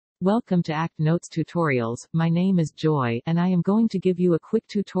Welcome to Act Notes Tutorials. My name is Joy, and I am going to give you a quick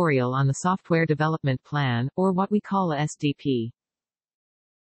tutorial on the Software Development Plan, or what we call a SDP.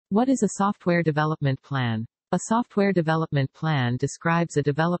 What is a software development plan? A software development plan describes a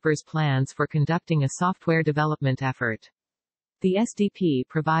developer's plans for conducting a software development effort. The SDP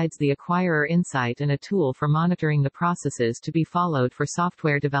provides the acquirer insight and a tool for monitoring the processes to be followed for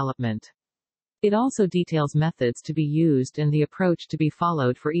software development. It also details methods to be used and the approach to be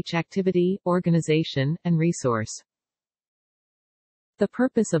followed for each activity, organization, and resource. The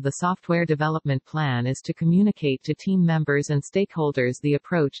purpose of the software development plan is to communicate to team members and stakeholders the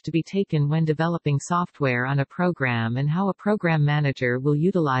approach to be taken when developing software on a program and how a program manager will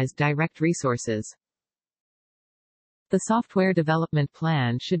utilize direct resources. The software development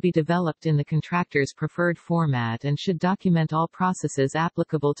plan should be developed in the contractor's preferred format and should document all processes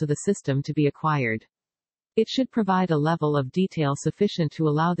applicable to the system to be acquired. It should provide a level of detail sufficient to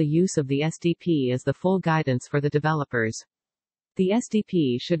allow the use of the SDP as the full guidance for the developers. The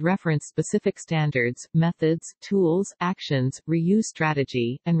SDP should reference specific standards, methods, tools, actions, reuse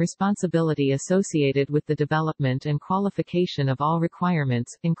strategy, and responsibility associated with the development and qualification of all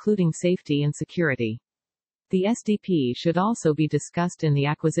requirements, including safety and security. The SDP should also be discussed in the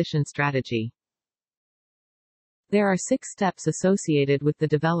acquisition strategy. There are 6 steps associated with the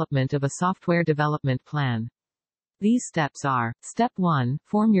development of a software development plan. These steps are: Step 1,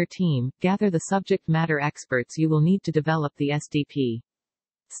 form your team, gather the subject matter experts you will need to develop the SDP.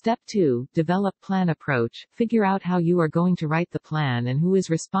 Step 2, develop plan approach, figure out how you are going to write the plan and who is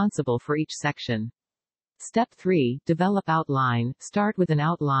responsible for each section. Step 3, develop outline, start with an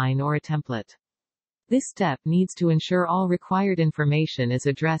outline or a template. This step needs to ensure all required information is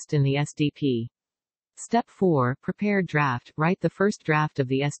addressed in the SDP. Step 4, prepare draft, write the first draft of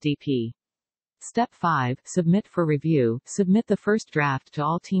the SDP. Step 5, submit for review, submit the first draft to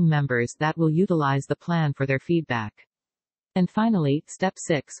all team members that will utilize the plan for their feedback. And finally, Step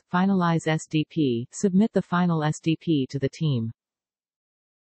 6, finalize SDP, submit the final SDP to the team.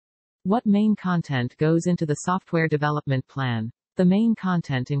 What main content goes into the software development plan? The main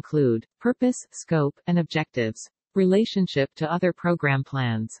content include purpose, scope, and objectives, relationship to other program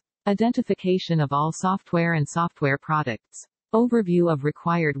plans, identification of all software and software products, overview of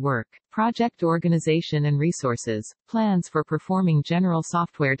required work, project organization and resources, plans for performing general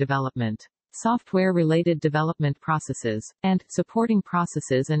software development, software-related development processes, and supporting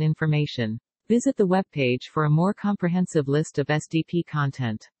processes and information. Visit the webpage for a more comprehensive list of SDP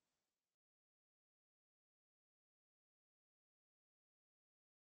content.